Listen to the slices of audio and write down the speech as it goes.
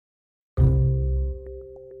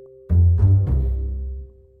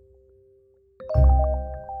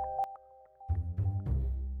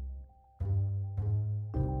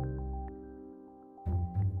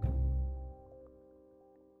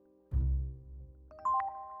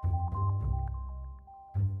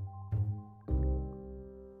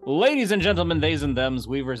Ladies and gentlemen, theys and thems,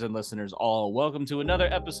 weavers and listeners all, welcome to another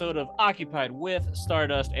episode of Occupied with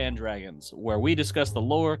Stardust and Dragons, where we discuss the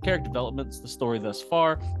lore, character developments, the story thus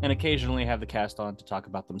far, and occasionally have the cast on to talk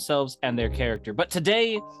about themselves and their character. But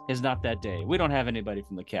today is not that day. We don't have anybody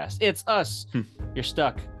from the cast. It's us. You're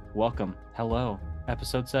stuck. Welcome. Hello.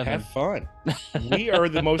 Episode 7. Have fun. We are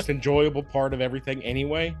the most enjoyable part of everything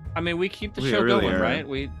anyway. I mean, we keep the show really going, right?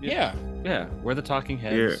 Yeah, we're the talking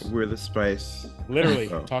heads. We're the spice. Literally,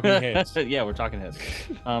 talking heads. Yeah, we're talking heads.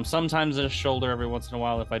 Sometimes a shoulder every once in a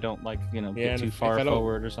while if I don't get too far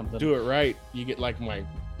forward or something. Do it right, you get like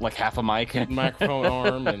half a mic, microphone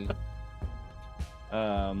arm,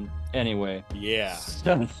 and anyway. Yeah.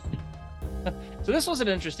 So this was an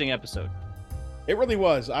interesting episode. It really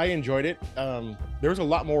was. I enjoyed it. There was a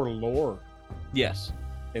lot more lore. Yes.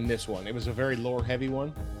 In this one, it was a very lore heavy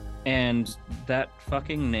one. And that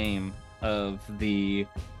fucking name of the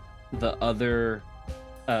other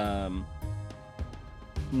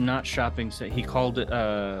not shopping center, he called it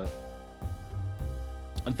the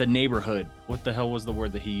neighborhood. What the hell was the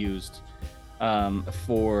word that he used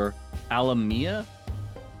for Alamia?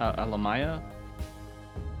 Alamaya?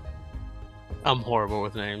 I'm horrible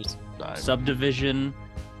with names. Subdivision.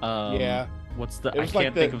 Yeah. What's the? I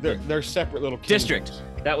can't think of their separate little district.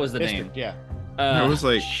 Kingdoms. That was the district, name. Yeah. It was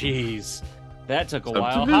like, jeez, that took a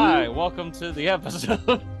while. Hi, welcome to the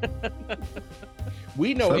episode.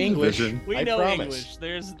 We know English. We know English.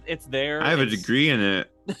 It's there. I have a degree in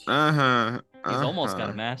it. He's almost got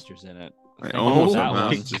a master's in it. I almost have a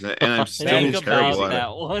master's in it, and I'm still Think terrible about at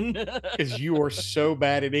that one. Because you are so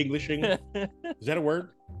bad at Englishing. Is that a word?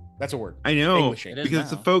 That's a word. I know, Englishing.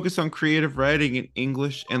 because the focus on creative writing in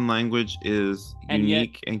English and language is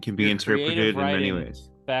unique and can be interpreted in many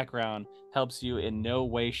ways. Background helps you in no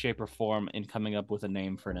way, shape, or form in coming up with a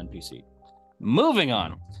name for an NPC. Moving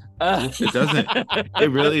on. It doesn't.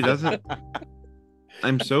 It really doesn't.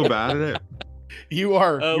 I'm so bad at it. You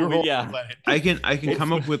are. Yeah. I can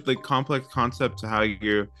come up with the complex concept to how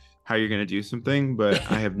you're gonna do something, but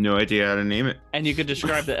I have no idea how to name it. And you could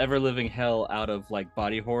describe the ever living hell out of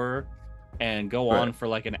body horror and go on for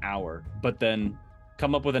an hour, but then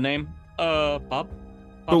come up with a name. Bob.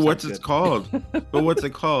 But what's it called? Oh,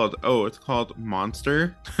 it's called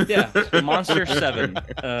Monster. Yeah, Monster 7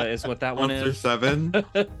 is what that one is. Monster 7.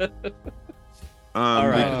 All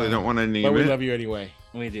right. Because I don't want to name it. But we love you anyway.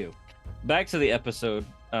 We do. Back to the episode.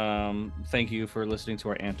 Thank you for listening to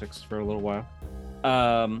our antics for a little while.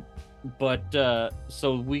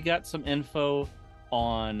 So we got some info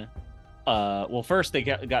on first they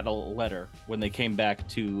got a letter when they came back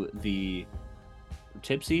to the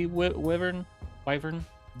Tipsy Wyvern.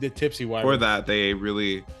 The Tipsy Wyvern. For that, they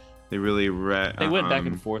really read. They went back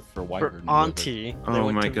and forth for Wyvern. For Auntie.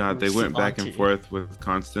 Oh my god, they went back and forth with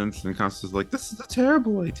Constance, and Constance was like, "This is a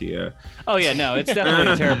terrible idea." Oh yeah, no, it's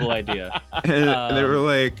definitely a terrible idea. And they were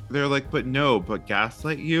like, but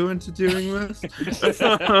gaslight you into doing this?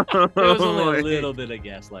 There was only a little bit of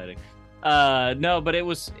gaslighting. No, but it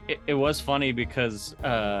was funny because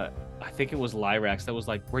I think it was Lyrax that was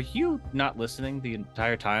like, "Were you not listening the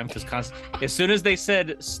entire time?" Because as soon as they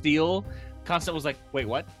said steal, Constant was like, "Wait,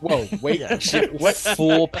 what? Whoa, wait, Yeah, what?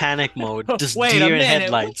 Full panic mode. Just Wait deer a in minute.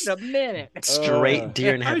 headlights. Wait a minute. Straight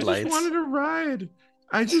deer in I headlights. just wanted to ride.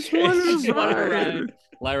 I just wanted to ride.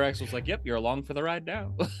 Lyrax was like, "Yep, you're along for the ride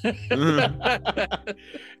now."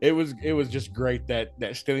 It was just great that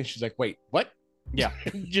stealing. She's like, "Wait, what?" Yeah,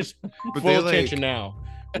 just But full attention now.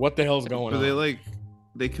 What the hell's going But on?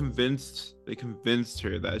 they convinced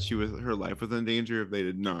her that her life was in danger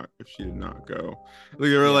if she did not go. Like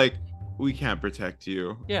they were like, "We can't protect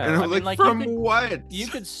you." Yeah, and I was from what? You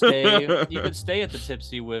could stay at the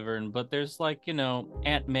Tipsy Wyvern, but there's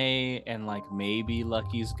Aunt May and maybe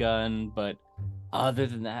Lucky's gun, but other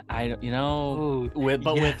than that,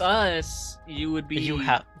 with us, you would be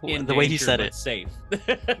in the way he said it safe.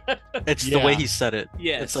 It's the way he said it.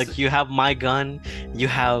 Yes. It's like, you have my gun, you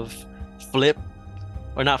have Flip,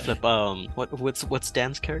 or not Flip. What's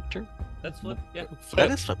Dan's character? That's Flip. Yeah.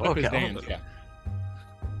 That is Flip. Flip is Okay. Dan's, yeah.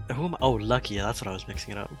 Lucky. Yeah, that's what I was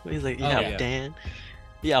mixing it up. He's like, you Oh, have yeah. Dan,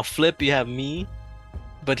 you have Flip, you have me,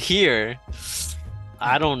 but here,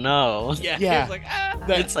 I don't know. Yeah. Yeah. It's like,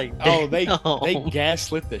 It's like, they damn.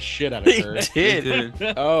 gaslit the shit out of They her. did.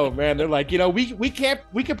 Oh man, they're like, we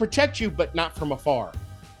can protect you, but not from afar.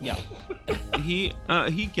 Yeah. He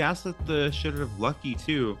gaslit the shit out of Lucky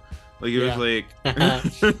too. Like it was like,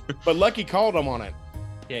 But Lucky called him on it.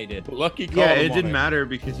 Yeah, he did. Lucky called yeah, him it on didn't matter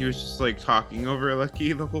because he was just talking over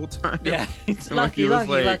Lucky the whole time. Yeah. It's And Lucky lucky,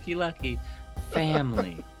 was lucky, lucky, lucky.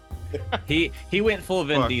 Family. He went full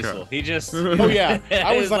Vin Fuck Diesel. up. He just Oh yeah,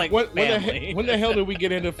 I was It's like, like when family. the hell did we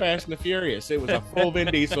get into Fast and the Furious? It was a full Vin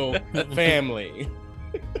Diesel family.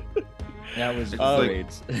 that was It's like-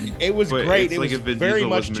 great. It was But great. it's It like was if Vin very Diesel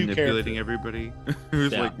much was two manipulating characters. everybody. It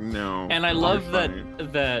was Yeah. like, no. And I you're love fine.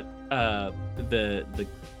 that the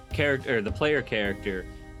character, or the player character,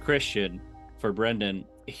 Christian, for Brendan,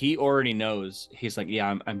 he already knows. He's like,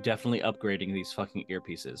 yeah, I'm definitely upgrading these fucking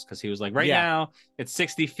earpieces, because he was like, right Yeah. now it's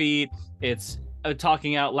 60 feet, it's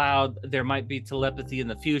talking out loud, there might be telepathy in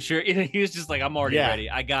the future. He was just like, I'm already Yeah. ready,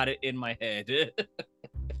 I got it in my head.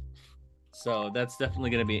 So that's definitely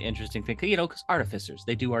going to be an interesting thing, because artificers,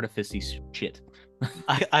 they do artificey shit.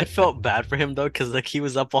 I felt bad for him though, because like he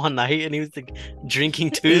was up all night and he was like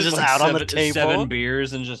drinking too, It's just like out on the table. 7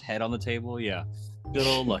 beers and just head on the table. Yeah, good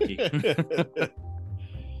old Lucky.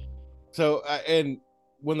 So, and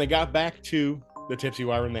when they got back to the Tipsy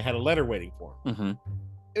Wyvern, they had a letter waiting for them. hmm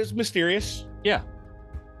It was mysterious. Yeah,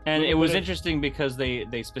 and Little it was bit of- interesting because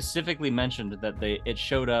they specifically mentioned that it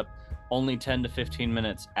showed up only 10 to 15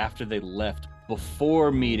 minutes after they left,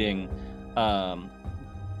 before meeting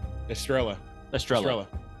Estrella. Estrella.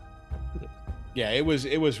 Yeah, it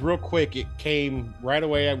was real quick. It came right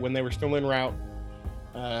away when they were still en route,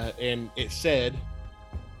 and it said,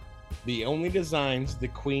 "The only designs the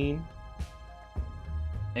Queen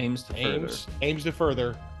aims to further, aims to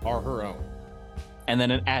further are her own." and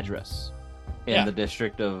then an address in Yeah. the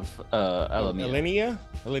district of Alameda. Alameda.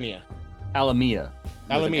 With an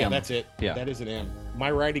Alameda, M. that's it. Yeah. That is an M. My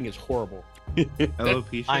writing is horrible.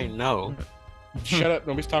 Alopecia. I know. Shut up.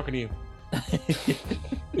 Nobody's talking to you.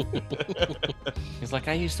 He's like,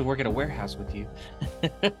 I used to work at a warehouse with you.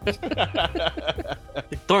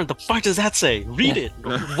 Thorn, the fuck does that say? Read it.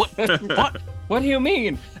 What? What? What do you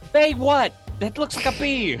mean? They what? That looks like a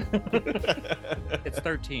bee. It's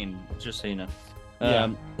 13, just so you know. Yeah.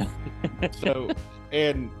 Um, So,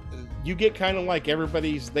 and you get kind of like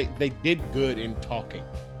everybody's, they did good in talking.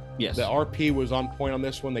 yes. The RP was on point on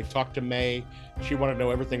this one. They talked to May. She wanted to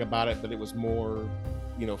know everything about it, but it was more,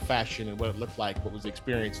 fashion and what it looked like, what was the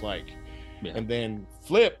experience like. Yeah. And then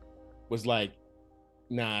Flip was like,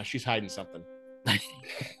 nah, she's hiding something.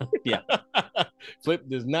 Yeah. Flip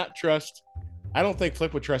does not trust. I don't think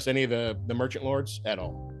Flip would trust any of the merchant lords at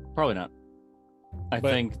all. Probably not. I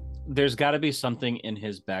But- think there's got to be something in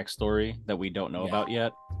his backstory that we don't know Yeah. about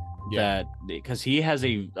yet. Yeah. That because he has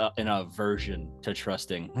an aversion to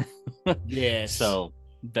trusting. Yes. So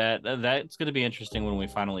that's going to be interesting when we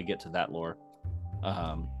finally get to that lore.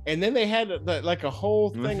 And then they had like a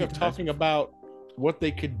whole thing of That's- talking about what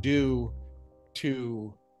they could do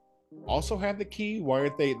to also have the key. Why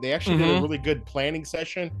aren't they actually did a Mhm. really good planning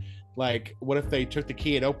session. Like, what if they took the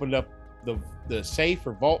key and opened up the safe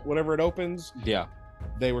or vault, whatever it opens? Yeah.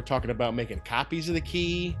 They were talking about making copies of the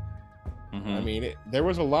key. Mhm. I mean, there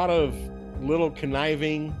was a lot of little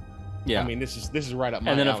conniving. Yeah. I mean, this is right up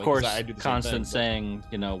my And then, alley, of 'cause course, I do the same Constant thing,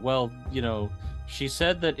 saying, she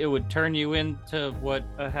said that it would turn you into what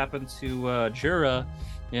happened to Jura,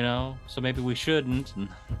 so maybe we shouldn't. And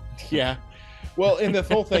but- yeah. Well, and the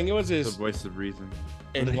whole thing, it was The is, voice of reason.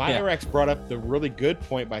 and Yeah. Lyrax brought up the really good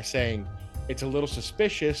point by saying it's a little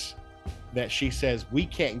suspicious that she says we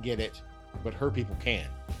can't get it, but her people can.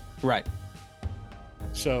 right.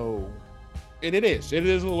 So, and it is a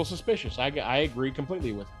little suspicious. I agree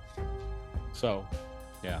completely with it. So,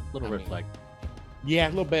 Yeah. Little I red mean, flag. yeah, a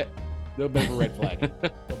little bit of a red flag.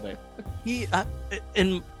 A little bit. He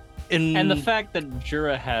in And the fact that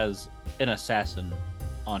Jura has an assassin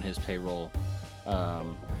on his payroll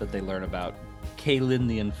that they learn about, Kaelin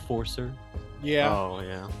the Enforcer. Yeah, Oh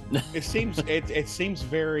yeah. it seems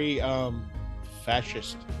very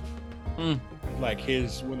fascist. Mm. Like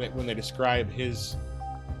his when they describe his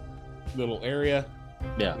little area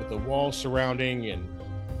Yeah. with the walls surrounding and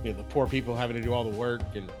the poor people having to do all the work,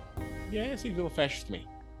 and yeah, it seems a little fascist to me.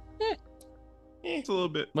 It's a little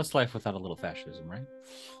bit. What's life without a little fascism, right?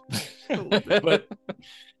 But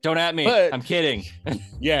Don't at me. but- I'm kidding.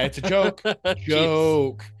 yeah, it's a joke.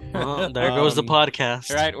 Jeez. Well, there goes the Um, podcast.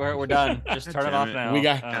 All right, we're done. Just turn it Damn off it. now. We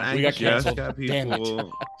got- And we I got just canceled. got Damn it.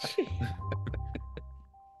 people.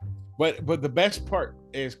 But the best part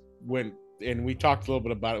is when, and we talked a little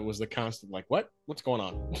bit about it, was the constant like, what's going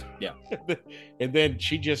on? Yeah. And then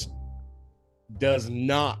she just does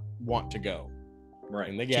not want to go. Right.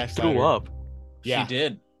 And they She gaslight threw her. up. Yeah. She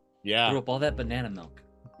did. Yeah. Threw up all that banana milk.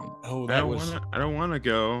 Oh, I that don't was wanna. I don't want to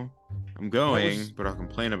go. I'm going, was- but I'll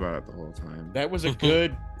complain about it the whole time. that was a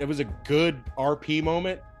good RP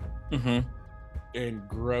moment Mm-hmm. and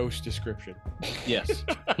gross description. Yes.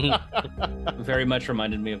 Very much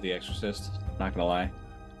reminded me of The Exorcist. Not gonna lie.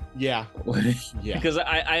 Yeah, yeah, Because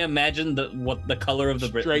I imagine what the color of the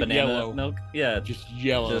Straight banana yellow. milk. Yeah, just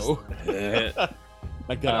yellow, just-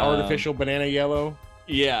 like that Um, artificial banana yellow.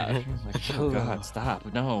 yeah. Like, oh God, stop!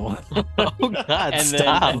 No. Oh God, And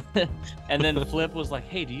stop. then and then Flip was like,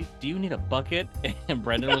 "Hey, do you need a bucket?" And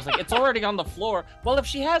Brendan was like, "It's already on the floor." Well, if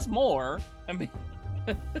she has more, I mean,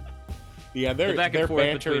 Yeah, the back and their forth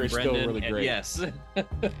banter between is Brendan still really and- great. yes.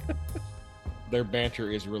 Their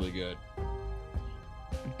banter is really good.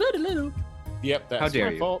 Doodaloo. Yep, that's How dare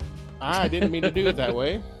my you. fault. I didn't mean to do it that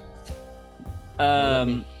way.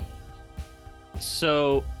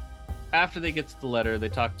 So after they get to the letter, they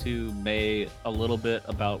talk to May a little bit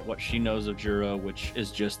about what she knows of Juro, which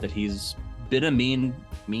is just that he's been a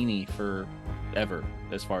meanie forever,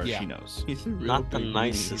 as far as Yeah. she knows. He's a real Not the big meanie.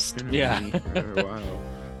 nicest. He's been a Yeah. meanie for a while.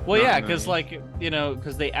 Well, Not yeah, nice. because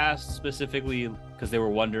because they asked specifically because they were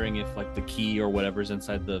wondering if like the key or whatever's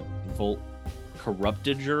inside the vault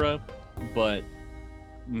corrupted Jura, but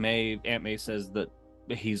Aunt May says that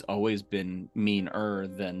he's always been meaner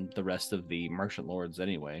than the rest of the merchant lords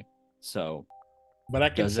anyway. So But I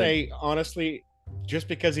can Does it- say honestly, just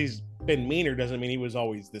because he's been meaner doesn't mean he was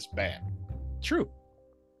always this bad. true.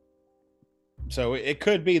 So it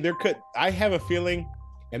could be I have a feeling,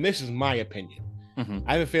 and this is my opinion. Mhm.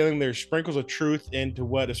 I have a feeling there's sprinkles of truth into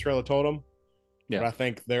what Estrella told him. Yeah. But I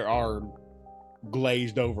think there are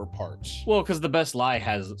glazed over parts. Well, because the best lie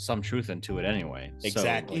has some truth into it anyway. So-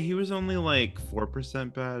 Exactly. He was only like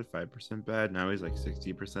 4% bad, 5% bad. Now he's like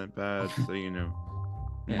 60% bad. So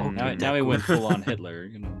Yeah, Mm. now he went full on Hitler.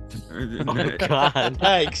 You know. Oh God.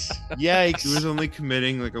 Yikes. Yikes. He was only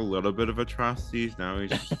committing like a little bit of atrocities. Now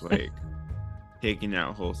he's just like taking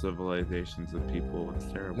out whole civilizations of people. It's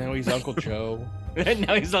terrible. Now he's Uncle Joe,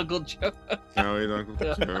 Now he's Uncle Joe. Now he's Uncle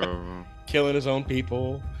Joe. killing his own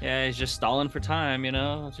people. Yeah, he's just stalling for time,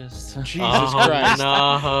 just Jesus Oh, Christ.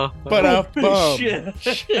 no. But Shit.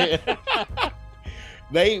 Shit.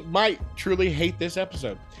 They might truly hate this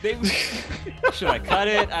episode. Should I cut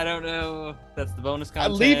it? I don't know. That's the bonus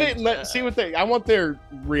content. Leave it and see what I want their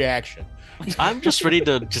reaction. I'm just ready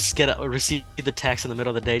to just receive the text in the middle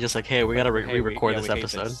of the day, just like, hey, we gotta re-record this we hate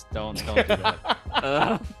episode. this. Don't do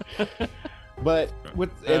that. But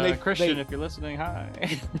Christian, if you're listening, hi.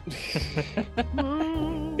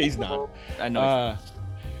 he's not. I know.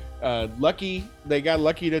 They got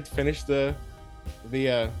lucky to finish the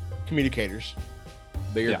communicators,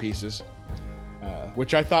 the Yeah. earpieces,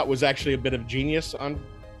 which I thought was actually a bit of genius on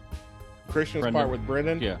Christian's Brendan. part with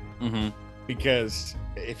Brendan. Yeah. Mm-hmm. Because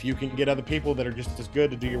if you can get other people that are just as good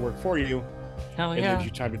to do your work for you, Hell it yeah. leaves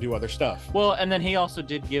you time to do other stuff. Well, and then he also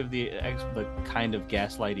did give the kind of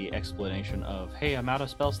gaslighty explanation of, "Hey, I'm out of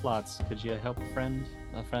spell slots. Could you help a friend?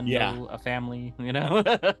 Yeah. know a family?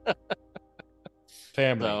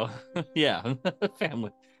 Family. So, yeah,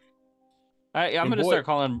 family. I'm And gonna boy- start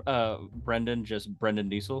calling Brendan just Brendan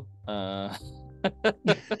Diesel.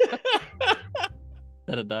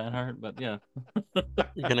 Instead of Dionheart, but yeah.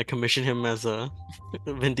 You're gonna commission him as a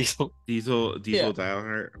Vin Diesel. Diesel Yeah.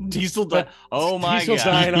 Dialhart. Diesel. Oh my Diesel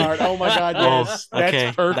god. Dionheart. Oh my god, Oh, yes. okay.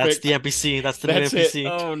 That's perfect. That's the NPC. That's the That's new it. NPC.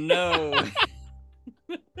 Oh no.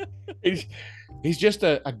 He's just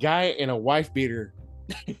a guy in a wife beater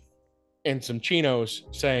and some chinos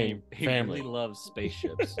saying He family. really loves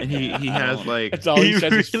spaceships. And he has like That's all he,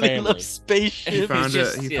 says is really family. loves spaceships. he found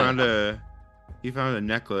just- he yeah. found a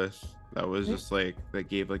necklace that was just like that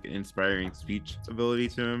gave like an inspiring speech ability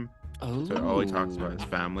to him. So all he talks about is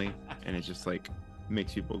family, and it just like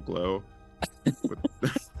makes people glow. With,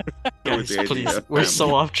 Guys, with the idea please, of we're so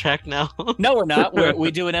family. off track now. No, we're not.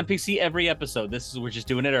 We do an NPC every episode. We're just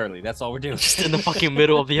doing it early. That's all we're doing. Just in the fucking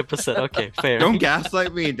middle of the episode. Okay, fair. Don't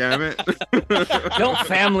gaslight me, damn it! Don't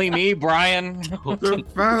family me, Brian.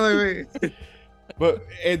 Don't family me. But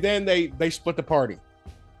and then they split the party.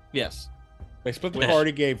 Yes. They split the Which-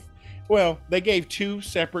 party, they gave two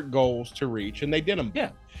separate goals to reach, and they did them. Yeah.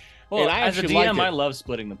 Well, And I as a actually DM, liked it. I love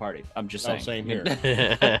splitting the party. I'm just Oh, saying. same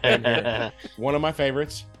here. One of my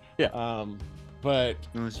favorites. Yeah. But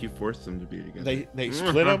Unless you force them to be together. they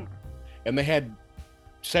split them, and they had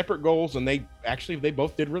separate goals, and they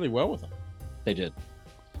both did really well with them. They did.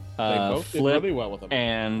 They both did Flip really well with them.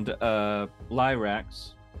 and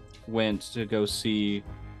Lyrax went to go see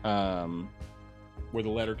Where the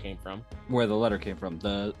letter came from. where the letter came from,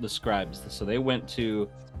 the scribes. So they went to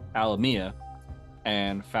Alamea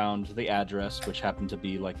and found the address, which happened to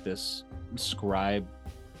be like this scribe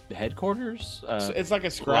headquarters. It's like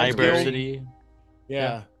a scribes library. guild. University.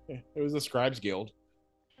 Yeah, it was the scribes guild.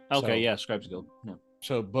 Okay, So- yeah, Scribes Guild. Yeah.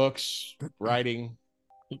 So books, writing,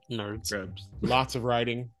 Nerds. Grubs. lots of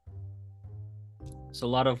writing. So a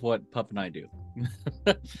lot of what Pup and I do.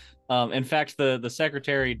 In fact, the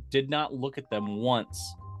secretary did not look at them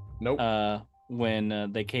once. Nope.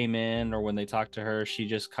 When they came in or when they talked to her, she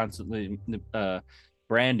just constantly.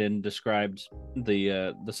 Brandon described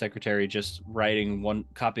the secretary just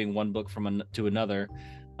copying one book to another,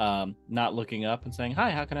 not looking up and saying,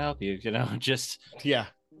 "Hi, how can I help you?" Just Yeah.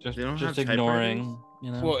 just They don't have ignoring.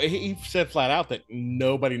 Well, he said flat out that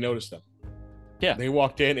nobody noticed them. Yeah. They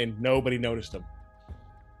walked in and nobody noticed them.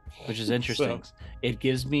 Which is interesting. It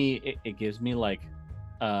gives me like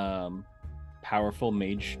powerful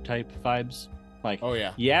mage type vibes. Like, oh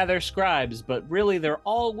yeah, they're scribes, but really they're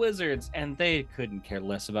all wizards, and they couldn't care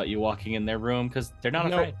less about you walking in their room because they're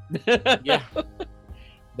not afraid. Yeah,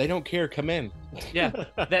 they don't care. Come in. Yeah,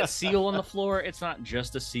 that seal on the floor, it's not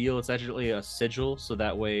just a seal, it's actually a sigil, so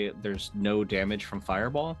that way there's no damage from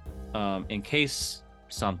fireball, in case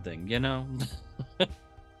something, It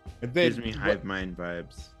gives me hive mind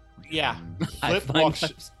vibes. Yeah. Flip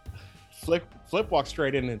walks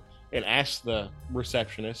straight in and asks the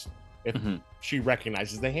receptionist if she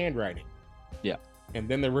recognizes the handwriting. Yeah. And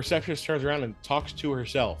then the receptionist turns around and talks to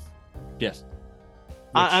herself. Yes.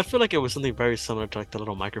 I feel like it was something very similar to like the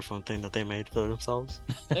little microphone thing that they made for themselves.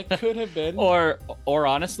 It could have been. Or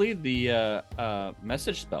honestly, the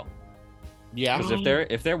message spell. Yeah. Because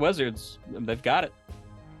if they're wizards, they've got it.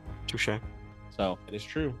 Touche. So it is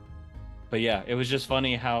true. But yeah, it was just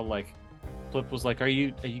funny how like Flip was like, "Are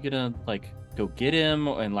you gonna like go get him?"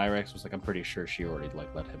 And Lyrax was like, "I'm pretty sure she already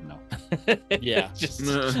like let him know." Yeah. Just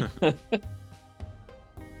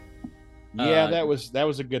yeah, that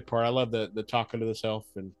was a good part. I love the talking to the self,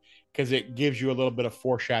 and because it gives you a little bit of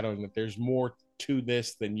foreshadowing that there's more to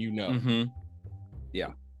this than you know. Mm-hmm.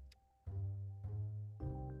 Yeah.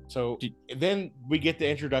 So then we get the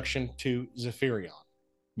introduction to Zephyrion.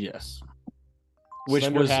 Yes. Which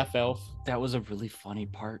was half elf. That was a really funny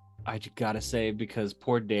part, I gotta say, because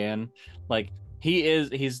poor Dan, like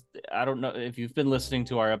he's I don't know if you've been listening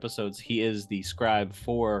to our episodes, he is the scribe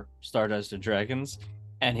for Stardust and Dragons,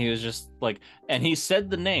 and he was just like, and he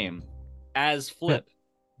said the name as Flip,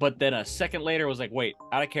 but then a second later was like, wait,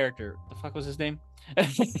 out of character, the fuck was his name?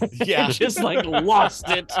 Yeah. Just like lost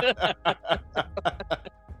it.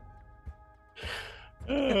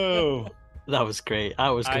 Oh, that was great. I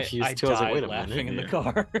was confused too. I was like, wait a laughing minute. in the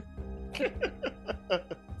car.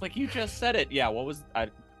 Like, you just said it. Yeah, what was I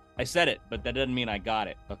said it, but that doesn't mean I got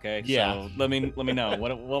it. Okay. Yeah. So let me know.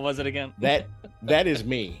 What was it again? That is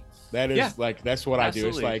me. That is like that's what absolutely.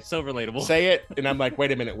 I do. It's like so relatable. Say it, and I'm like,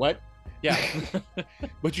 wait a minute, what? Yeah.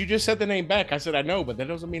 But you just said the name back. I said I know, but that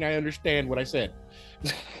doesn't mean I understand what I said.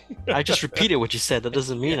 I just repeated what you said. That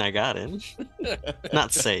doesn't mean I got it.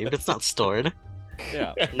 Not saved. It's not stored.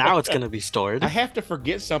 Yeah. Now it's gonna be stored. I have to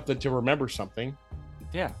forget something to remember something.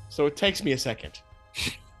 Yeah. So it takes me a second.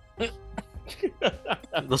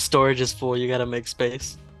 The storage is full. You gotta make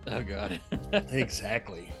space. Oh god.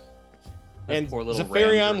 Exactly. That and poor little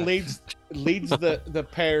Zephyrion ram leads the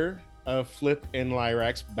pair of Flip and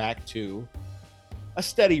Lyrax back to a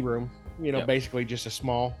study room. Yep. Basically just a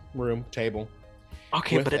small room table.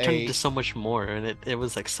 Okay, with but it turned into so much more, and it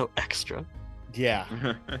was like so extra.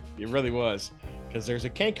 Yeah, it really was, because there's a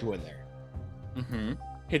Kenku in there. Mm-hmm.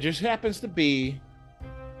 It just happens to be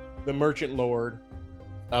the merchant lord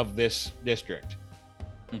of this district.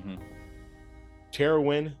 Mm-hmm.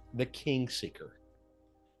 Terwin the Kingseeker.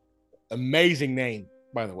 Amazing name,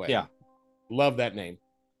 by the way. Yeah. Love that name.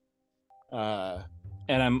 And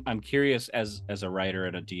I'm curious as a writer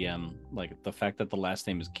and a DM, like the fact that the last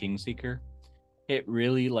name is Kingseeker, it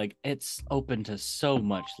really like it's open to so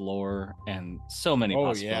much lore and so many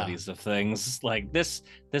possibilities of things. Like this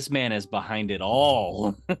man is behind it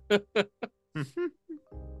all.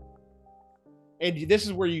 And this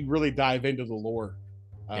is where you really dive into the lore.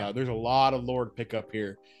 There's a lot of lore to pick up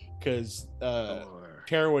here, because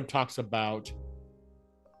Terwin talks about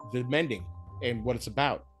the mending and what it's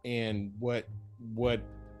about, and what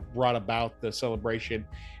brought about the celebration,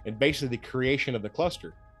 and basically the creation of the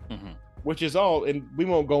cluster. Mm-hmm. Which is all, and we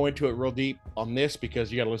won't go into it real deep on this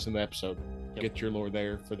because you got to listen to the episode. Yep. Get your lore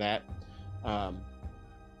there for that.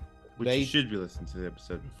 You should be listening to the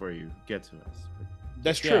episode before you get to us.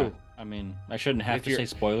 That's true. I mean, I shouldn't have to say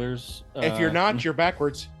spoilers. If you're not, you're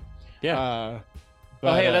backwards. Yeah.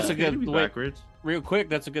 But, hey, that's a good backwards. Real quick,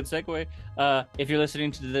 that's a good segue. If you're listening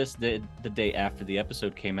to this the day after the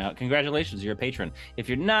episode came out, congratulations, you're a patron. If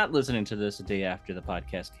you're not listening to this the day after the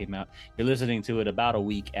podcast came out, you're listening to it about a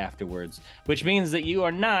week afterwards, which means that you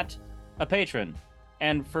are not a patron.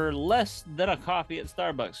 And for less than a coffee at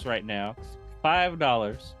Starbucks right now,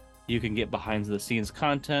 $5, you can get behind the scenes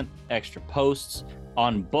content, extra posts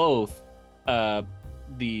on both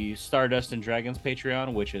the Stardust and Dragons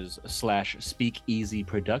Patreon, which is /Speakeasy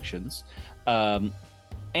Productions,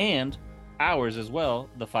 and ours as well,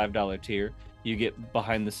 the $5 tier. You get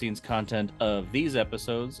behind the scenes content of these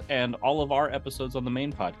episodes and all of our episodes on the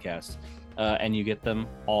main podcast, and you get them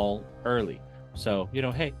all early. So,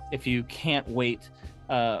 hey, if you can't wait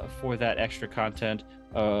for that extra content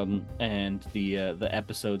and the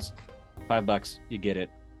episodes, $5, you get it.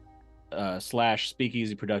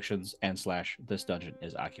 /Speakeasy Productions and /This Dungeon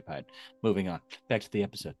is Occupied. Moving on, back to the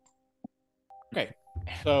episode. Okay,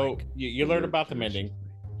 so you learn about the mending,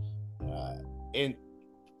 and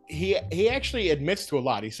he actually admits to a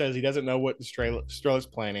lot. He says he doesn't know what Estrella's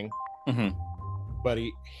planning, but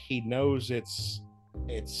he knows it's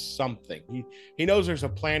something. He knows there's a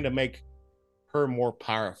plan to make her more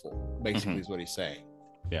powerful. Basically, is what he's saying.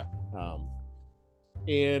 Yeah.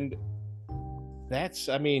 And that's,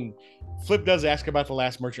 Flip does ask about the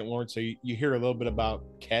last Merchant Lord, so you hear a little bit about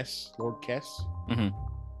Lord Kess,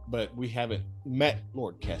 but we haven't met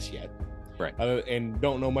Lord Kess yet, right? And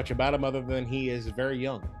don't know much about him other than he is very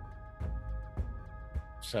young.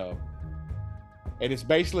 So, and it's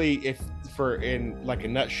basically, in like a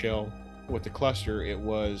nutshell, with the cluster, it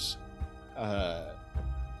was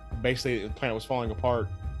basically the planet was falling apart,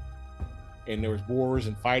 and there was wars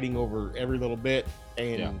and fighting over every little bit,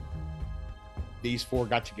 and these four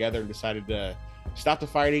got together and decided to stop the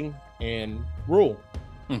fighting and rule.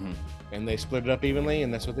 And they split it up evenly,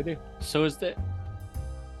 and that's what they do. So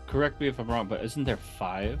correct me if I'm wrong, but isn't there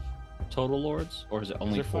 5 total lords, or is it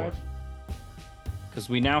only 4? Because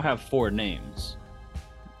we now have 4 names,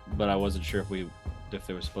 but I wasn't sure if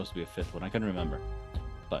there was supposed to be a 5th one. I couldn't remember.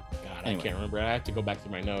 But God, anyway. I can't remember. I have to go back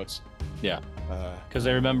through my notes. Yeah. Because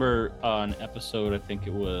I remember on episode, I think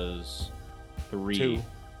it was 3.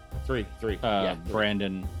 3.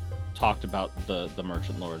 Brandon talked about the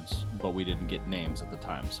Merchant Lords, but we didn't get names at the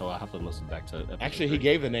time, so I'll have to listen back to episode Actually, 3. he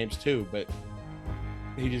gave the names too, but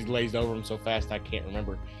he just glazed over them so fast I can't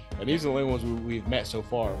remember. And these are the only ones we've met so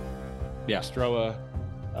far. Yeah. Estrella,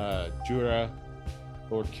 Jura,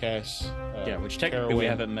 Lord Kess. Which technically we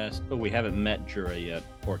haven't met Jura yet,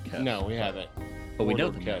 or Kess. No, we haven't. But we know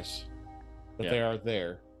Lord them. Kess. But they are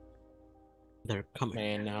there. They're coming.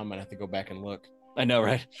 Man, now I'm gonna have to go back and look. I know,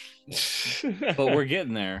 right? But we're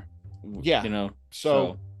getting there. Yeah.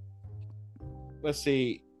 So let's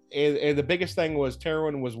see. And the biggest thing was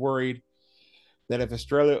Terwin was worried that if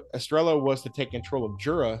Estrella was to take control of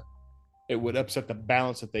Jura, it would upset the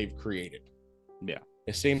balance that they've created. Yeah.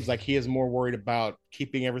 It seems like he is more worried about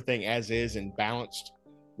keeping everything as is and balanced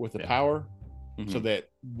with the power, so that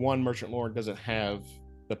one Merchant Lord doesn't have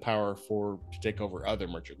the power to take over other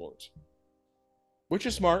Merchant Lords. Which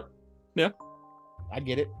is smart. Yeah. I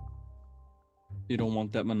get it. You don't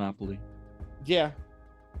want that monopoly. Yeah.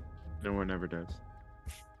 No one ever does.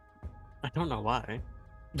 I don't know why.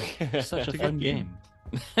 Such a fun game.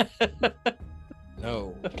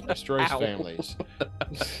 No. Destroys families.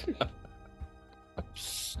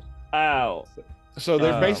 Ow. So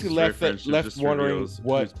they're basically left wondering just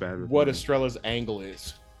what Estrella's angle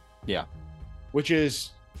is. Yeah. Which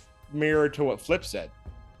is mirrored to what Flip said.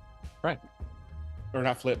 Right. Or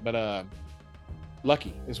not Flip, but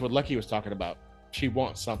Lucky is what Lucky was talking about. She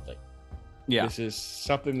wants something. Yeah. This is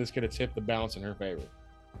something that's going to tip the balance in her favor.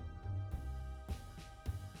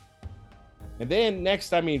 And then next,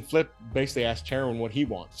 Flip basically asked Charon what he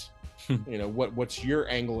wants. What's your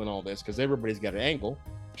angle in all this? Because everybody's got an angle.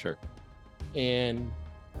 Sure. And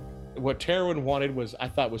what Terwin wanted I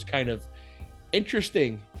thought was kind of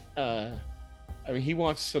interesting. He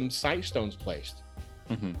wants some sight stones placed.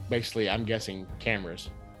 Basically, I'm guessing cameras.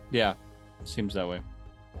 Yeah, seems that way.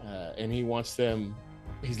 And he wants them.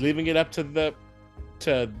 He's leaving it up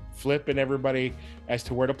to Flip and everybody as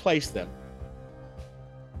to where to place them.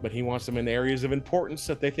 But he wants them in areas of importance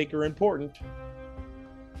that they think are important.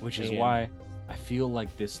 Which is why I feel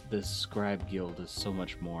like this scribe guild is so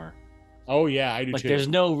much more. Oh yeah, I do like too. There's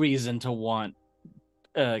no reason to want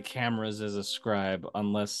cameras as a scribe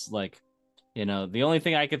unless the only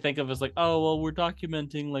thing I could think of is oh well, we're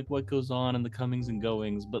documenting what goes on in the comings and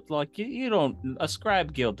goings, but a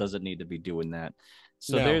scribe guild doesn't need to be doing that.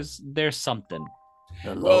 So no. there's something.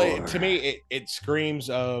 Well, to me it screams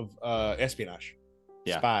of espionage.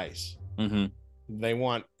 Yeah. Spies.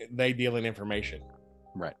 They deal in information.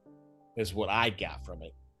 Right. Is what I got from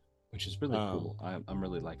it. Which is really cool. I'm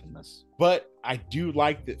really liking this. But I do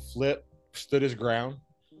like that Flip stood his ground.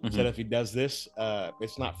 Said if he does this,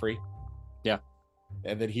 it's not free. Yeah.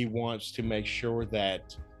 And that he wants to make sure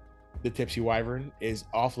that the Tipsy Wyvern is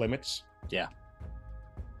off limits. Yeah.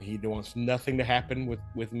 He wants nothing to happen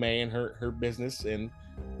with May and her business and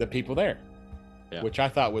the people there. which I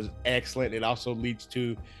thought was excellent. It also leads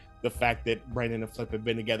to the fact that Brandon and Flip have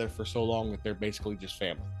been together for so long that they're basically just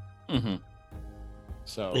family. Mm-hmm.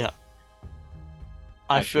 So Yeah.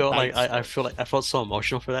 I Actually, feel like bites. I feel like I felt so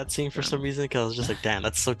emotional for that scene for some reason because I was just like, damn,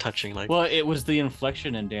 that's so touching. Like, Well, it was the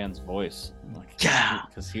inflection in Dan's voice. Like, Yeah.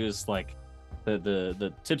 because he was like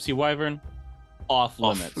the tipsy wyvern off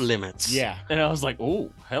limits. off limits. yeah, And I was like,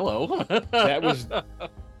 oh, hello. that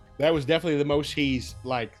was definitely the most he's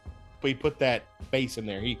like. He put that face in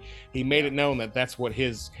there. He made it known that that's what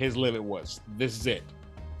his limit was. This is it.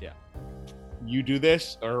 Yeah. You do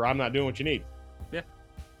this, or I'm not doing what you need. Yeah.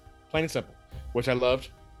 Plain and simple, which I loved,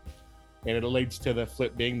 and it leads to the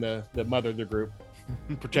Flip being the mother of the group,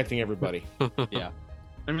 protecting everybody. Yeah.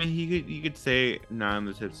 I mean, you could say "Nah, I'm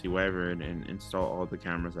the tipsy wyvern" and install all the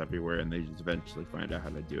cameras everywhere, and they just eventually find out how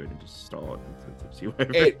to do it and just install it into the tipsy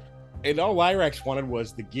wyvern. And all Lyrax wanted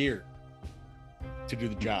was the gear to do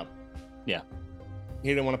the job. Yeah. He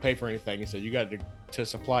didn't want to pay for anything. He said, "You got to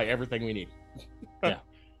supply everything we need." Yeah.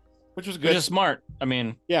 Which was Which good. is smart. I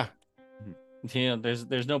mean, Yeah. you know,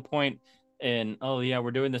 there's no point in, oh yeah,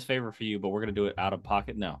 we're doing this favor for you, but we're gonna do it out of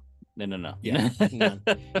pocket. No. Yeah. No.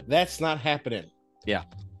 That's not happening. Yeah.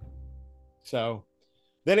 So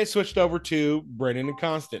then it switched over to Brennan and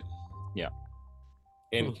Constant. Yeah.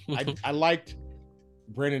 And I liked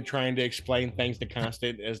Brennan trying to explain things to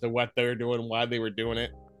Constant as to what they were doing, why they were doing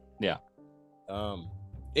it. Yeah.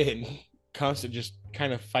 And Constant just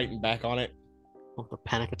kind of fighting back on it. Oh, the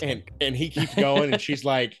panic attack. And he keeps going, and she's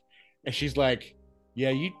like, yeah,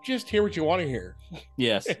 you just hear what you want to hear.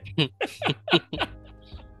 Yes.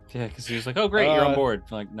 Yeah, because he was like, oh great, you're on board.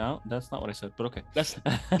 I'm like, no, that's not what I said, but okay.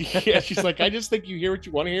 Yeah, she's like, I just think you hear what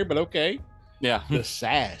you want to hear, but okay. Yeah. The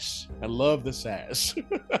sass. I love the sass.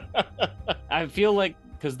 I feel like,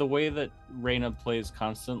 because the way that Reyna plays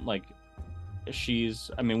Constant, like,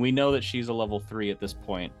 we know that she's a level 3 at this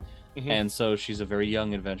point, and so she's a very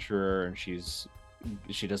young adventurer, and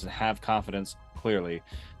she doesn't have confidence, clearly.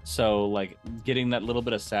 So like getting that little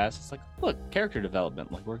bit of sass, it's like, look, character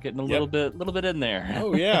development. Like we're getting a little bit in there.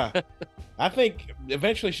 Oh yeah. I think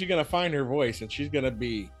eventually she's gonna find her voice, and she's gonna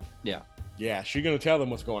be she's gonna tell them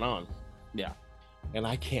what's going on. Yeah. And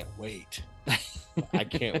I can't wait. I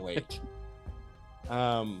can't wait.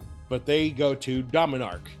 But they go to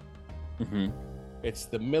Dominarch. Mm-hmm. It's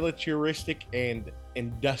the militaristic and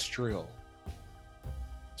industrial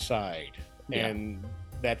side, and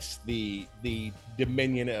that's the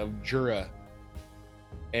dominion of Jura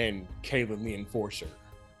and Kalen the Enforcer.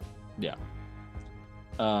 Yeah.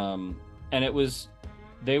 And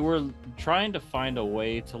they were trying to find a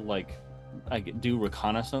way to do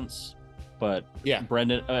reconnaissance, but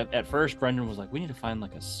Brendan at first Brendan was like, we need to find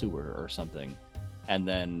like a sewer or something. And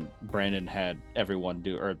then Brandon had everyone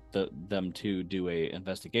them two do a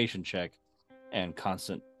investigation check, and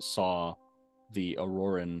Constant saw the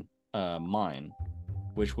Auroran mine,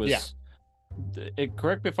 which was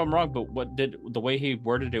correct me if I'm wrong, but the way he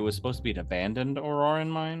worded it was supposed to be an abandoned Auroran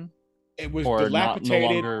mine? It was or dilapidated. no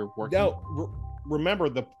longer working? No, remember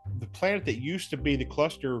the planet that used to be the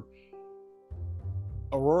cluster.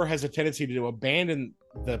 Aurora has a tendency to abandon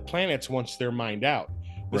the planets once they're mined out.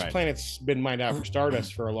 This planet's been mined out for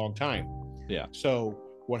Stardust for a long time. Yeah. So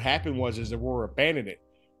what happened was Aurora abandoned it.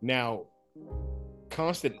 Now,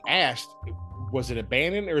 Constant asked, was it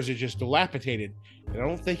abandoned or is it just dilapidated? And I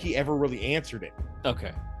don't think he ever really answered it.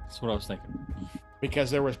 Okay. That's what I was thinking. Because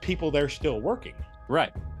there was people there still working.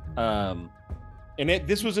 Right. And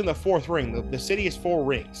this was in the 4th ring. The city is 4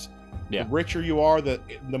 rings. Yeah. The richer you are, the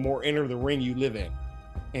more inner the ring you live in.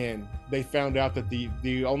 And they found out that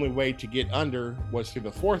the only way to get under was through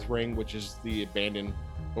the 4th ring, which is the abandoned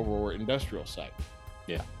Aurora industrial site.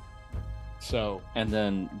 Yeah. So. And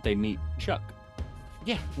then they meet Chuck.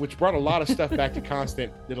 Yeah, which brought a lot of stuff back to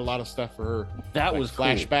Constant. Did a lot of stuff for her. That was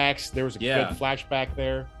flashbacks. Cool. There was a good flashback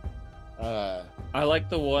there. I like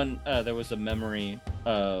the one. There was a memory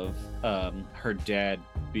of her dad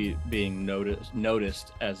being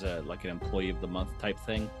noticed as an employee of the month type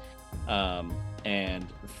thing. And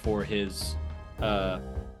for his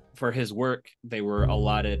work, they were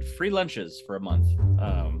allotted free lunches for a month.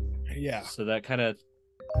 So that kind of,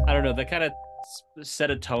 I don't know, that kind of set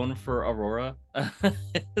a tone for Aurora.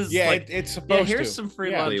 It's supposed to. Here's some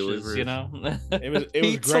free lunches, you know. It was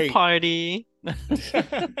Pizza great. Party.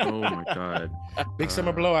 Oh my god. Big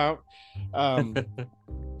summer blowout.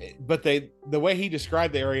 But the way he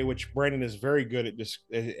described the area, which Brandon is very good at his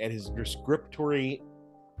descriptory.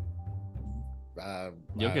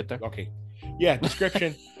 You'll get there. Okay. Yeah,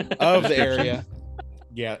 description of the area.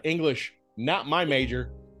 Yeah, English, not my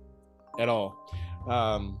major at all.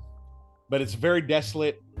 but it's very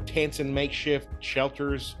desolate, tents and makeshift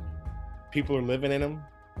shelters. People are living in them.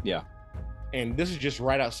 Yeah. And this is just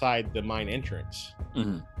right outside the mine entrance.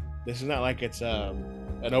 Mm-hmm. This is not like it's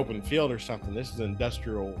an open field or something. This is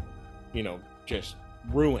industrial, just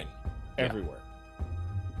ruin everywhere.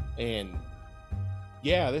 And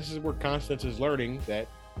yeah, this is where Constance is learning that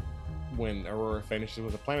when Aurora finishes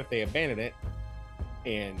with the planet, they abandon it.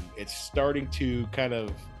 And it's starting to kind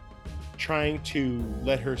of trying to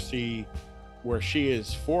let her see where she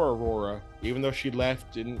is for Aurora, even though she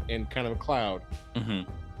left in kind of a cloud. Mm-hmm.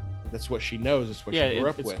 That's what she knows. That's what she grew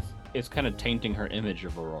up with. It's kind of tainting her image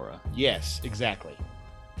of Aurora. Yes, exactly.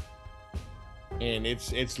 And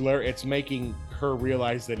it's making her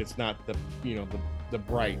realize that it's not the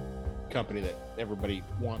bright company that everybody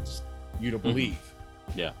wants you to believe.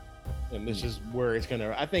 Mm-hmm. Yeah. And this is where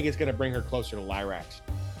I think it's gonna bring her closer to Lyrax.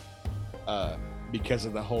 Because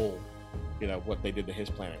of the whole, what they did to his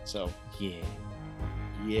planet. So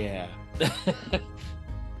yeah.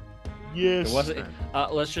 Yes. It wasn't.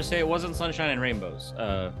 Let's just say it wasn't sunshine and rainbows.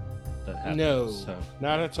 That happened, no, so.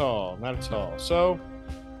 not at all. So,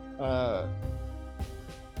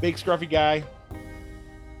 big scruffy guy.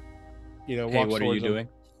 Hey, walks what are you towards him. doing?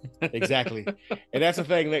 Exactly. And that's the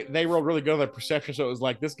thing. They rolled really good on their perception. So it was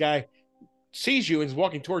like this guy sees you and is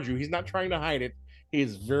walking towards you. He's not trying to hide it. He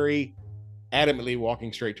is very adamantly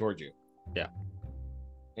walking straight towards you. Yeah.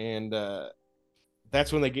 And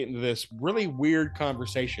that's when they get into this really weird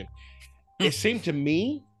conversation. It seemed to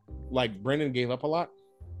me like Brendan gave up a lot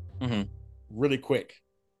really quick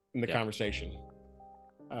in the conversation.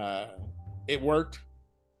 It worked.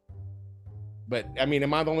 But I mean,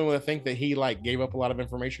 am I the only one to think that he gave up a lot of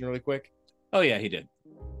information really quick? Oh yeah, he did.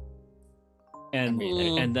 And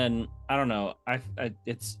and then I don't know.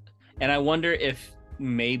 I wonder if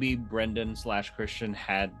maybe Brendan / Christian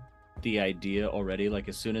had the idea already. Like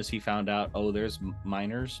as soon as he found out, there's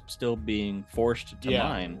miners still being forced to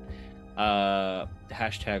mine.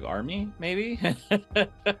 #army maybe.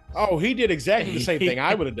 Oh, he did exactly the same thing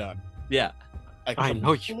I would have done. Yeah, I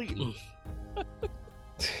know you.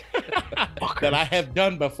 That I have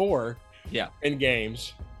done before. Yeah, in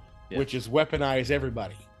games, which is weaponize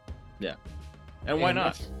everybody. Yeah, and why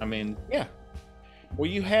not? I mean, yeah. Well,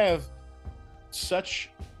 you have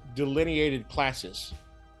such delineated classes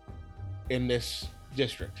in this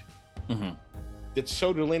district. It's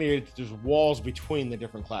so delineated that there's walls between the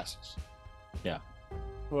different classes. Yeah.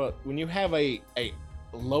 Well, when you have a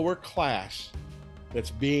lower class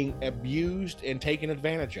that's being abused and taken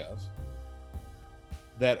advantage of,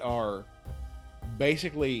 that are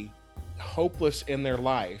basically hopeless in their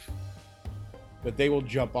life, but they will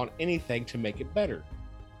jump on anything to make it better.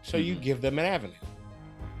 So you give them an avenue.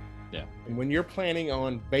 Yeah. And when you're planning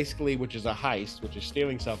on basically, which is a heist, which is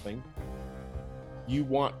stealing something, you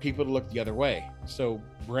want people to look the other way. So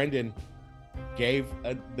Brendan gave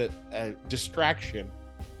a distraction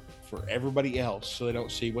for everybody else so they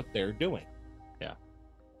don't see what they're doing. Yeah.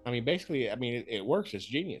 I mean, basically, it works. It's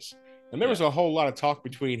genius. And there was a whole lot of talk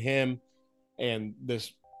between him and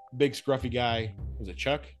this big scruffy guy. Was it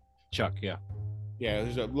Chuck? Chuck, yeah. Yeah,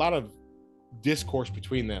 there's a lot of discourse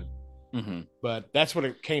between them. But that's what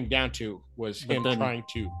it came down to, was him trying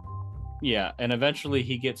to... Yeah, and eventually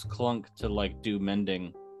he gets Clunk to do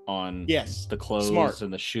mending on the clothes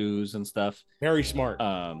and the shoes and stuff. Very smart.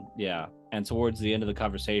 Yeah, and towards the end of the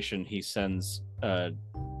conversation, he sends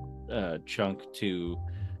Chunk to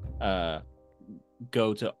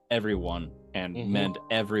go to everyone and mend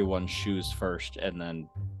everyone's shoes first and then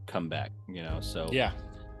come back, so yeah.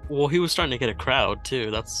 Well, he was starting to get a crowd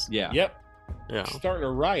too. That's Yep. Yeah. Starting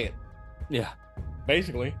a riot. Yeah.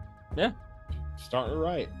 Basically. Yeah. Starting a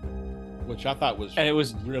riot. Which I thought was, and it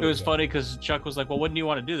was really good. Funny because Chuck was like, well, when do you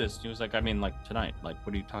want to do this? And he was like, tonight. What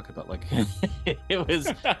are you talking about? It was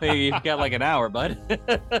you've got an hour, bud.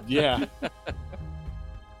 Yeah.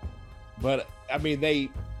 But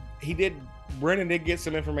Brennan did get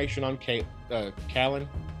some information on Callan.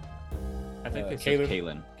 I think they said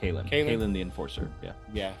Kalen the Enforcer. Yeah.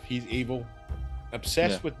 Yeah, he's evil,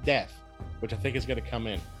 obsessed with death, which I think is going to come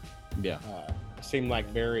in. Yeah. It seemed like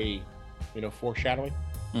very, foreshadowing.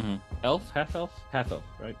 Elf, half elf,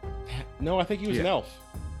 right? No, I think he was an elf.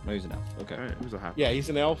 No, he's an elf. Okay. He was a half. Yeah, he's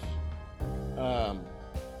an elf.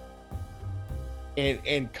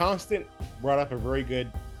 And Constant brought up a very good,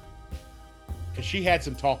 because she had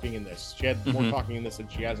some talking in this. She had more talking in this than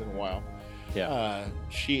she has in a while. Yeah.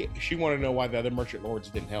 She wanted to know why the other merchant lords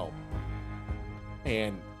didn't help,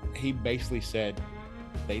 and he basically said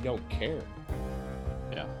they don't care.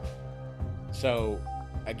 Yeah. So,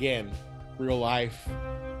 again, real life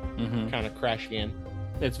kind of crashing in.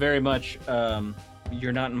 It's very much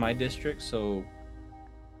you're not in my district, so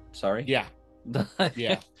sorry. Yeah.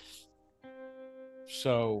 Yeah.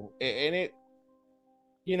 So, and it,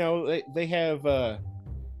 they have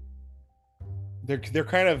they're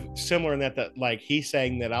kind of similar in that like he's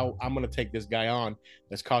saying that I'm going to take this guy on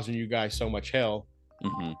that's causing you guys so much hell.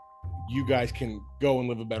 Mm-hmm. You guys can go and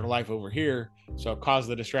live a better life over here, so cause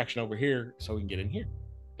the distraction over here so we can get in here.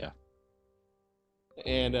 Yeah.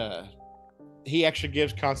 And he actually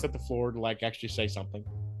gives Concept the floor to like actually say something.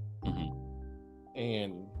 Mm-hmm.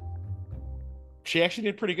 And she actually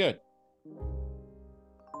did pretty good.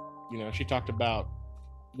 She talked about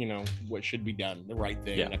what should be done, the right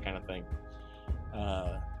thing, that kind of thing.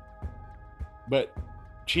 But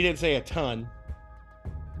she didn't say a ton.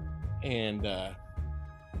 And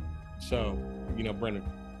so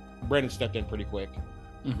Brendan stepped in pretty quick.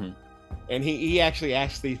 Mm-hmm. And he actually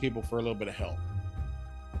asked these people for a little bit of help.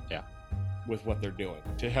 Yeah. With what they're doing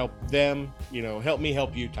to help them, help me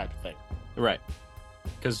help you type of thing. Right.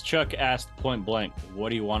 Because Chuck asked point blank, "What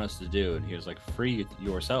do you want us to do?" And he was like, "Free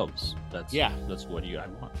yourselves." That's what I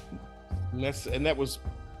want. And that was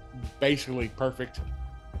basically perfect.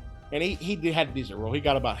 And he had a decent role. He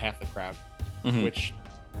got about half the crowd, which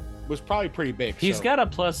was probably pretty big. He's got a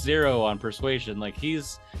 +0 on persuasion. Like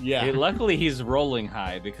luckily he's rolling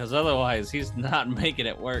high, because otherwise he's not making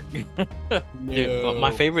it work. No. Dude, my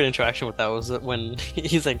favorite interaction with that was when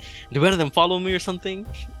he's like, "Do better than follow me" or something.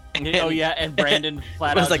 Oh yeah, and Brandon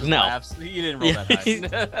flat out like, just no. laughs. You didn't roll that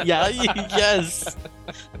high. Yeah, yes.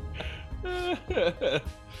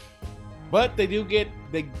 But they do get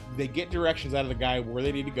they get directions out of the guy where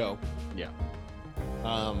they need to go. Yeah.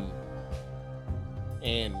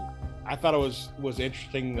 And I thought it was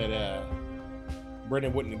interesting that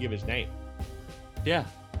Brendan wouldn't give his name. Yeah.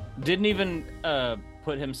 Didn't even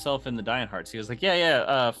put himself in the Dying Hearts. He was like,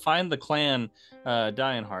 find the clan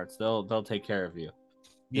Dying Hearts. They'll take care of you.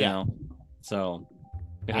 You know? So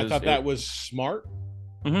I thought that was smart.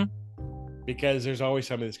 Mm-hmm. Because there's always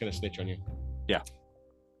somebody that's going to snitch on you. Yeah.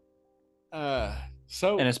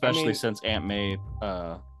 And especially since Aunt May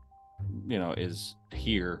is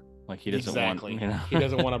here. Like he doesn't want he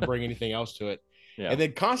doesn't want to bring anything else to it. Yeah. And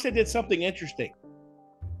then Constance did something interesting.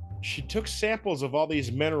 She took samples of all these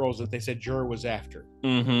minerals that they said Jur was after.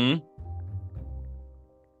 Mm-hmm.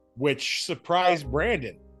 Which surprised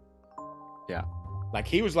Brandon. Yeah. Like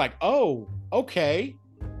he was like, "Oh, okay.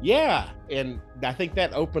 Yeah." And I think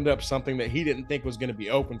that opened up something that he didn't think was going to be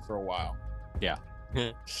open for a while. Yeah.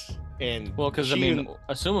 And because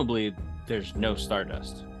assumably there's no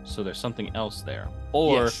Stardust, so there's something else there,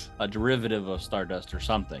 or a derivative of Stardust or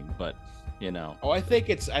something. But I think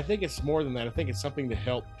it's more than that. I think it's something to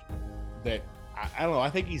help. That I don't know. I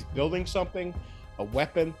think he's building something, a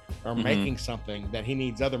weapon, or making something that he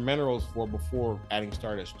needs other minerals for before adding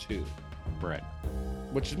Stardust to. Right.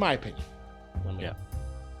 Which is my opinion. Yeah.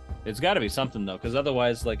 It's got to be something though, because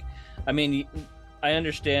otherwise, I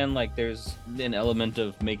understand there's an element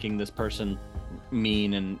of making this person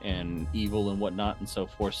mean and evil and whatnot, and so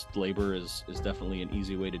forced labor is definitely an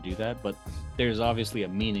easy way to do that. But there's obviously a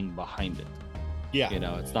meaning behind it. Yeah.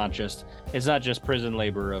 It's not just prison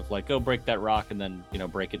labor of go break that rock and then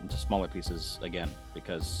break it into smaller pieces again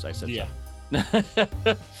because I said so. Yeah.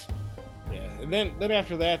 And then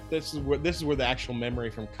after that, this is where the actual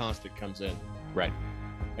memory from Constant comes in. Right.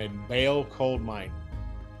 And Bale Cold Mine.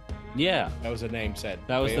 Yeah. That was the name said.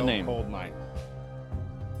 That was Bale the name. Cold Mine.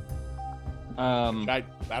 I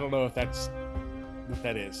don't know if that's what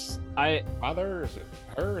that is. Father? Is it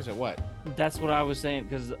her? Is it what? That's what I was saying,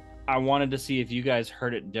 because I wanted to see if you guys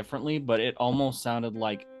heard it differently, but it almost sounded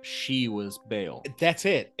like she was Bale. That's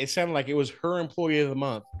it. It sounded like it was her employee of the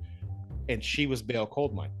month, and she was Bale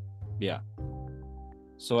Cold Mine. Yeah.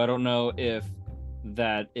 So I don't know if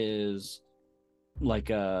that is a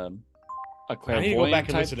clairvoyant. I need to go back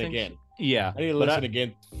and listen thing. Again. Yeah. I need to listen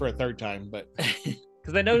again for a third time, but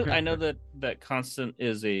because I know that Constant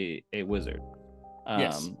is a wizard.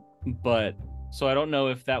 Yes. But so I don't know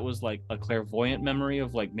if that was a clairvoyant memory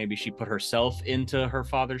of maybe she put herself into her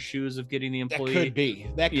father's shoes of getting the employee. That could be.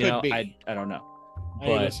 That could be. I don't know. I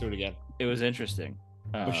need to listen to it again. It was interesting.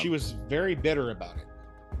 But she was very bitter about it.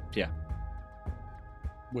 Yeah.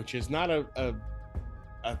 Which is not a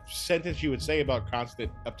sentence you would say about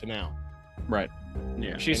Constant up to now. Right.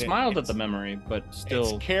 Yeah. She smiled at the memory, but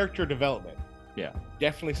still. It's character development. Yeah.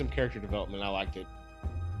 Definitely some character development. I liked it.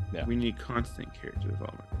 Yeah. We need constant character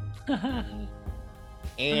development.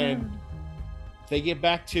 And they get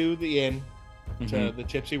back to the inn, to the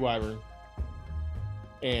Tipsy Wyvern.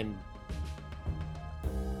 And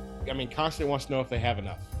Constant wants to know if they have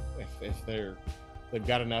enough. If they've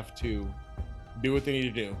got enough to do what they need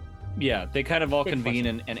to do. Yeah, they kind of all Good convene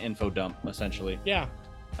in an info dump essentially. Yeah.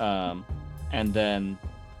 And then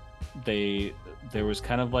there was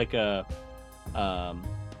kind of like a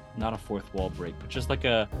not a fourth wall break, but just like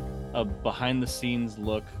a behind the scenes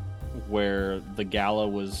look where the gala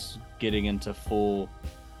was getting into full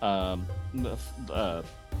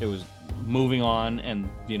it was moving on, and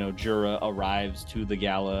Jura arrives to the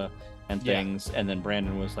gala and things, and then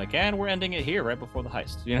Brandon was like, and we're ending it here right before the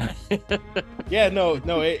heist. Yeah,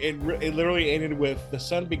 no, it literally ended with the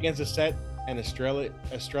sun begins to set and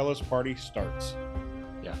Estrella's party starts.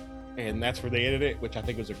 Yeah. And that's where they ended it, which I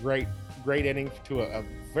think was a great ending to a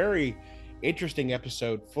very interesting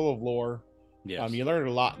episode full of lore. Yes. You learned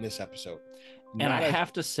a lot in this episode. And I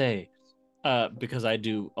have to say, because I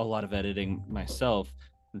do a lot of editing myself,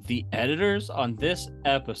 the editors on this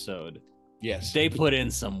episode, yes, they put in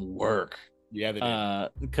some work. Yeah, they did.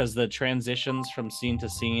 Because the transitions from scene to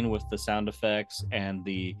scene with the sound effects and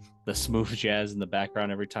the smooth jazz in the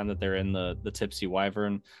background every time that they're in the Tipsy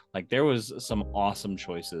Wyvern, like there was some awesome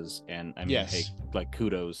choices, and I mean, Yes. hey, like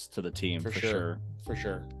kudos to the team for sure. For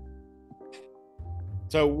sure.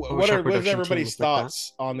 So, what are everybody's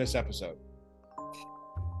thoughts on this episode?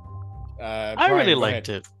 I really liked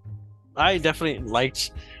it. I definitely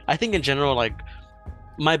liked. I think in general, like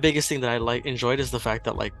my biggest thing that I enjoyed is the fact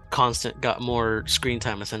that like Constant got more screen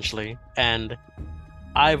time essentially, and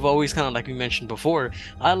I've always kind of, like we mentioned before,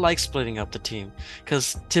 I like splitting up the team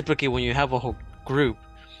because typically when you have a whole group,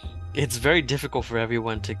 it's very difficult for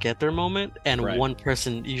everyone to get their moment, and one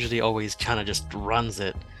person usually always kind of just runs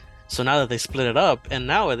it. So now that they split it up, and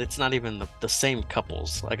now it's not even the same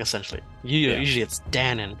couples, like essentially. Usually it's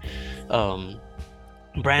Dan and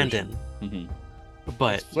Brandon. Mm-hmm.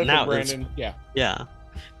 But now Brandon, yeah.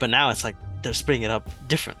 But now it's like they're splitting it up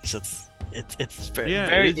differently. So it's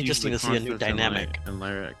very interesting to see a new dynamic. And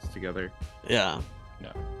lyrics together. Yeah.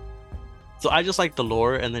 So I just like the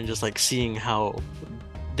lore, and then just like seeing how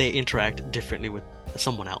they interact differently with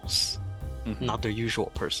someone else, not their usual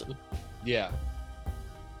person. Yeah.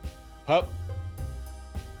 Pup?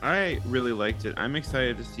 I really liked it. I'm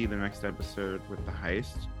excited to see the next episode with the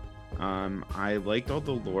heist. I liked all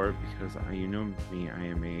the lore because you know me, I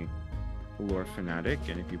am a lore fanatic,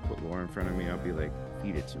 and if you put lore in front of me, I'll be like,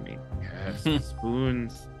 feed it to me. Yes.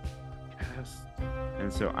 Spoons. Yes.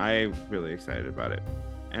 And so I'm really excited about it.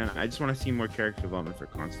 And I just want to see more character development for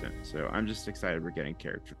Constant. So I'm just excited we're getting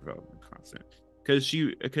character development Constant.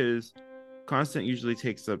 Because Constant usually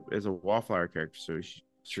takes up as a wallflower character, so she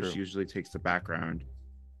usually takes the background.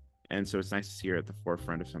 And so it's nice to see her at the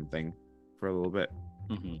forefront of something for a little bit.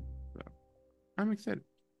 Mm-hmm. So I'm excited.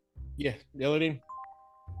 Yeah, Elodine?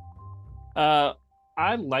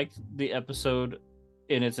 I liked the episode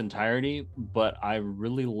in its entirety, but I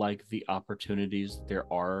really like the opportunities there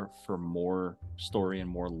are for more story and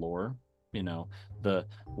more lore. The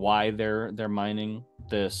why they're mining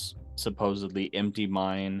this supposedly empty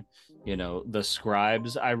mine, the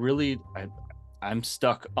scribes. I'm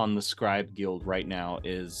stuck on the scribe guild right now,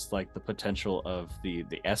 is like the potential of the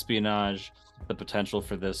espionage, the potential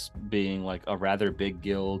for this being like a rather big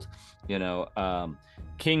guild,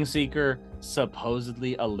 Kingseeker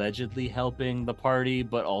supposedly allegedly helping the party,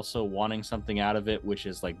 but also wanting something out of it, which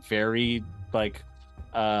is like very like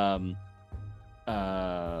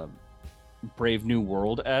Brave New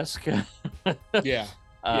World-esque. Yeah.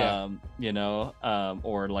 Or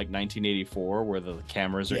like 1984 where the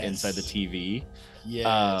cameras are inside the TV.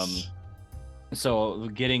 Yes. So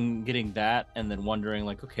getting that, and then wondering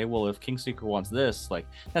like, okay, well, if Kingseeker wants this, like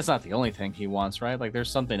that's not the only thing he wants, right? Like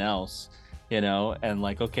there's something else, and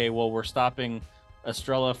like, okay, well, we're stopping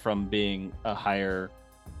Estrella from being a higher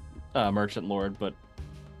merchant lord, but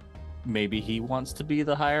maybe he wants to be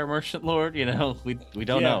the higher merchant lord, we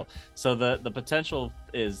don't know. So the potential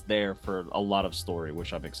is there for a lot of story,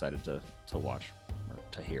 which I'm excited to watch or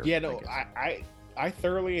to hear. I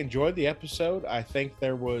thoroughly enjoyed the episode. I think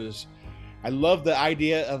I love the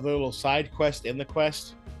idea of the little side quest in the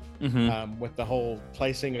quest, with the whole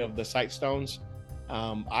placing of the sight stones.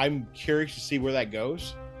 I'm curious to see where that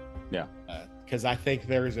goes. Yeah. Because I think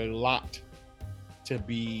there's a lot to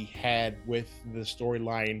be had with the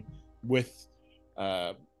storyline with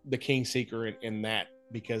the Kingseeker in that,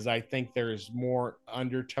 because I think there's more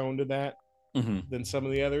undertone to that than some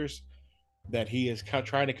of the others, that he is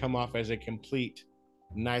trying to come off as a complete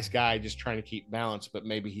nice guy just trying to keep balance, but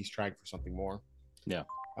maybe he's trying for something more. Yeah.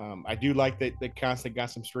 I do like that Constant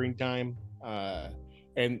got some screen time,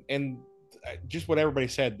 and just what everybody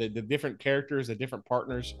said, the different characters, the different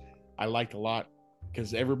partners, I liked a lot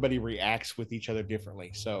because everybody reacts with each other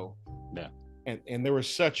differently. So yeah. And there was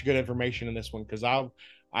such good information in this one, because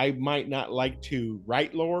I might not like to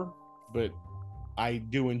write lore, but I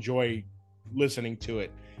do enjoy listening to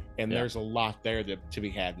it. And there's a lot there to be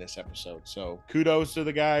had in this episode. So kudos to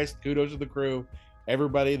the guys, kudos to the crew,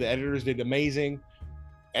 everybody. The editors did amazing.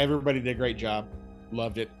 Everybody did a great job.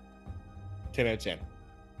 Loved it. 10 out of 10.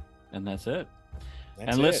 And that's it.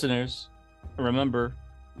 That's it. Listeners, remember,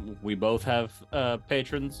 we both have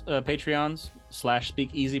Patreons /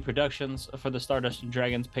 Speakeasy Productions for the Stardust and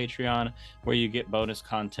Dragons Patreon, where you get bonus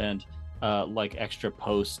content like extra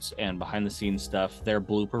posts and behind the scenes stuff. Their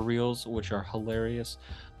blooper reels, which are hilarious.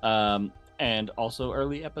 And also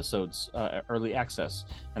early episodes, early access.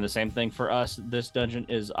 And the same thing for us. This dungeon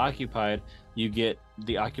is occupied. You get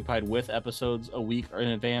the occupied with episodes a week in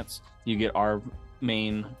advance. You get our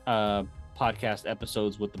main podcast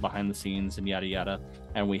episodes with the behind the scenes and yada yada.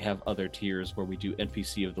 And we have other tiers where we do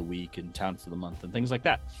NPC of the week and town for the month and things like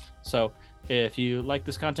that. So if you like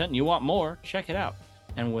this content and you want more, check it out.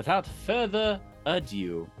 And without further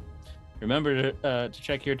ado, remember to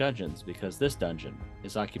check your dungeons, because this dungeon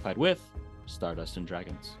is occupied with Stardust and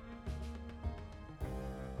Dragons.